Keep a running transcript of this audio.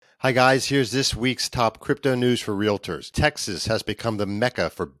Hi guys, here's this week's top crypto news for realtors. Texas has become the mecca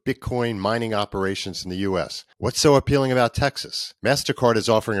for Bitcoin mining operations in the U.S. What's so appealing about Texas? Mastercard is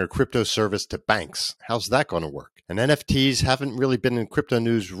offering a crypto service to banks. How's that going to work? And NFTs haven't really been in crypto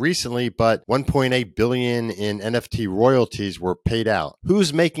news recently, but $1.8 billion in NFT royalties were paid out.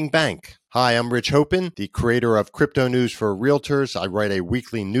 Who's making bank? Hi, I'm Rich Hopin, the creator of Crypto News for Realtors. I write a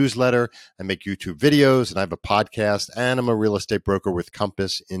weekly newsletter, I make YouTube videos, and I have a podcast, and I'm a real estate broker with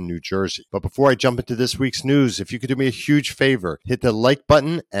Compass in New Jersey. But before I jump into this week's news, if you could do me a huge favor, hit the like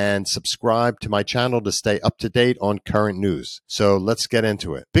button and subscribe to my channel to stay up to date on current news. So let's get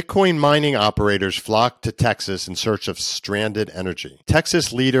into it. Bitcoin mining operators flock to Texas in search of stranded energy.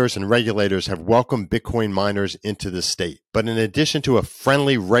 Texas leaders and regulators have welcomed Bitcoin miners into the state. But in addition to a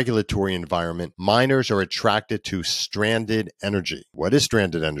friendly regulatory environment, miners are attracted to stranded energy. What is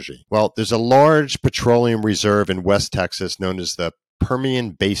stranded energy? Well, there's a large petroleum reserve in West Texas known as the Permian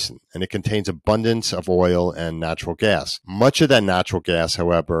Basin, and it contains abundance of oil and natural gas. Much of that natural gas,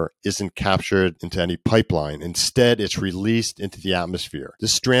 however, isn't captured into any pipeline. Instead, it's released into the atmosphere.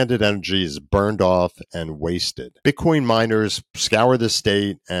 This stranded energy is burned off and wasted. Bitcoin miners scour the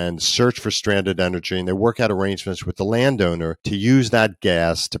state and search for stranded energy, and they work out arrangements with the landowner to use that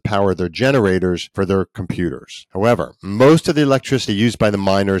gas to power their generators for their computers. However, most of the electricity used by the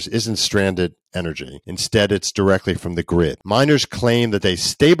miners isn't stranded energy. Instead, it's directly from the grid. Miners claim that they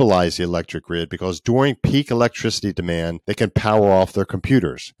stabilize the electric grid because during peak electricity demand, they can power off their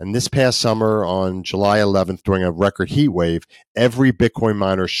computers. And this past summer, on July 11th, during a record heat wave, every Bitcoin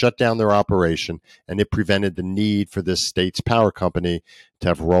miner shut down their operation, and it prevented the need for this state's power company to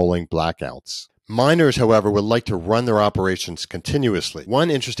have rolling blackouts. Miners, however, would like to run their operations continuously.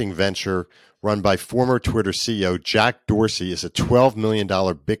 One interesting venture run by former Twitter CEO Jack Dorsey is a $12 million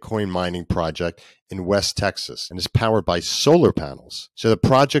Bitcoin mining project in West Texas and is powered by solar panels. So the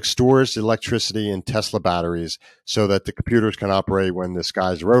project stores electricity in Tesla batteries so that the computers can operate when the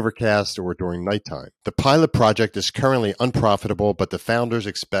skies are overcast or during nighttime. The pilot project is currently unprofitable, but the founders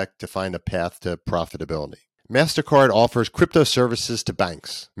expect to find a path to profitability. Mastercard offers crypto services to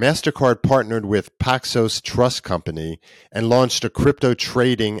banks. Mastercard partnered with Paxos Trust Company and launched a crypto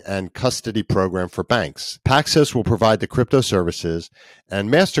trading and custody program for banks. Paxos will provide the crypto services, and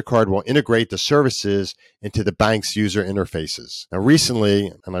Mastercard will integrate the services into the bank's user interfaces. Now, recently,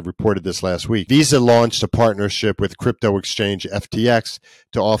 and I reported this last week, Visa launched a partnership with crypto exchange FTX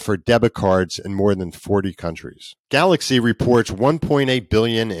to offer debit cards in more than 40 countries. Galaxy reports $1.8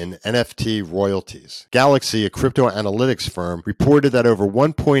 billion in NFT royalties. Galaxy, a crypto analytics firm, reported that over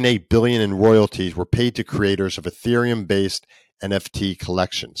 $1.8 billion in royalties were paid to creators of Ethereum-based NFT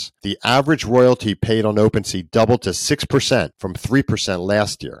collections. The average royalty paid on OpenSea doubled to 6% from 3%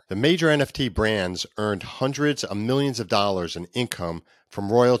 last year. The major NFT brands earned hundreds of millions of dollars in income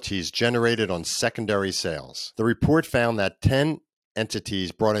from royalties generated on secondary sales. The report found that 10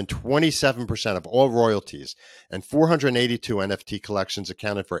 entities brought in 27% of all royalties, and 482 NFT collections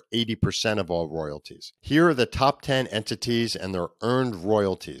accounted for 80% of all royalties. Here are the top 10 entities and their earned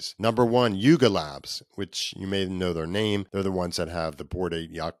royalties. Number 1, Yuga Labs, which you may know their name. They're the ones that have the Bored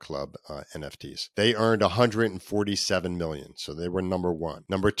Ape Yacht Club NFTs. They earned $147 million, so they were number 1.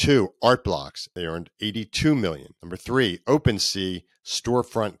 Number 2, Art Blocks. They earned $82 million. Number 3, OpenSea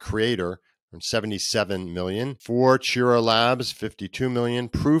Storefront Creator, $77 million. 4, Chiro Labs, $52 million.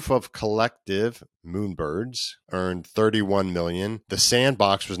 Proof of Collective, Moonbirds, earned $31 million. The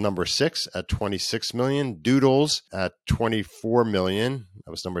Sandbox was number 6 at $26 million. Doodles at $24 million.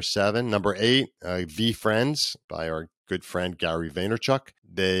 That was number 7. Number 8, VeeFriends by our good friend Gary Vaynerchuk.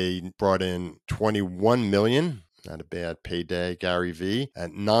 They brought in $21 million. Not a bad payday, Gary V.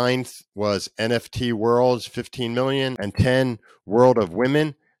 At 9th was NFT Worlds, $15 million. And 10, World of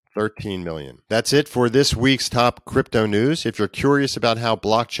Women, $13 million. That's it for this week's top crypto news. If you're curious about how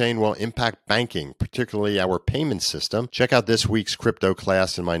blockchain will impact banking, particularly our payment system, check out this week's crypto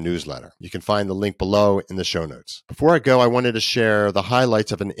class in my newsletter. You can find the link below in the show notes. Before I go, I wanted to share the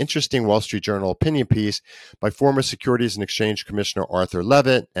highlights of an interesting Wall Street Journal opinion piece by former Securities and Exchange Commissioner Arthur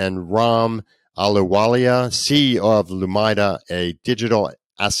Levitt and Ram Ahluwalia, CEO of Lumida, a digital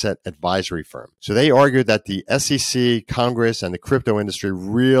asset advisory firm. So they argued that the SEC, Congress, and the crypto industry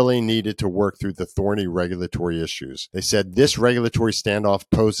really needed to work through the thorny regulatory issues. They said this regulatory standoff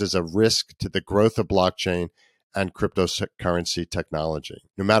poses a risk to the growth of blockchain and cryptocurrency technology.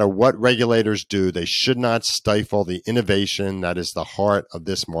 No matter what regulators do, they should not stifle the innovation that is the heart of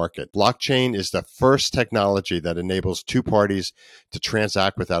this market. Blockchain is the first technology that enables two parties to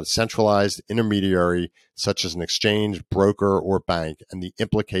transact without a centralized intermediary, such as an exchange, broker, or bank, and the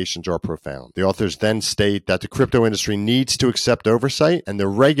implications are profound. The authors then state that the crypto industry needs to accept oversight, and the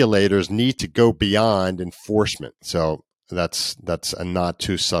regulators need to go beyond enforcement. So that's a not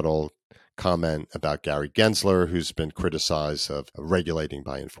too subtle comment about Gary Gensler, who's been criticized of regulating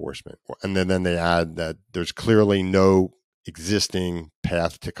by enforcement. And then they add that there's clearly no existing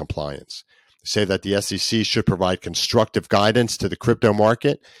path to compliance. They say that the SEC should provide constructive guidance to the crypto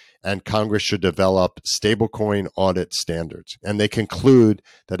market, and Congress should develop stablecoin audit standards. And they conclude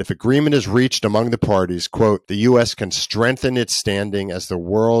that if agreement is reached among the parties, quote, the U.S. can strengthen its standing as the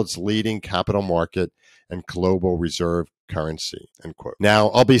world's leading capital market and global reserve currency, end quote. Now,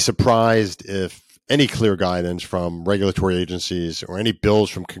 I'll be surprised if any clear guidance from regulatory agencies or any bills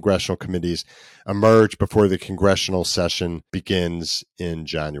from congressional committees emerge before the congressional session begins in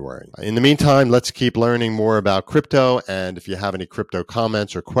January. In the meantime, let's keep learning more about crypto. And if you have any crypto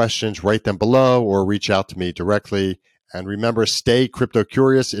comments or questions, write them below or reach out to me directly. And remember, stay crypto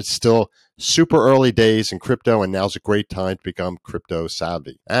curious. It's still super early days in crypto, and now's a great time to become crypto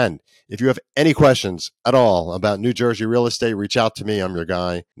savvy. And if you have any questions at all about New Jersey real estate, reach out to me. I'm your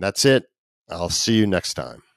guy. That's it. I'll see you next time.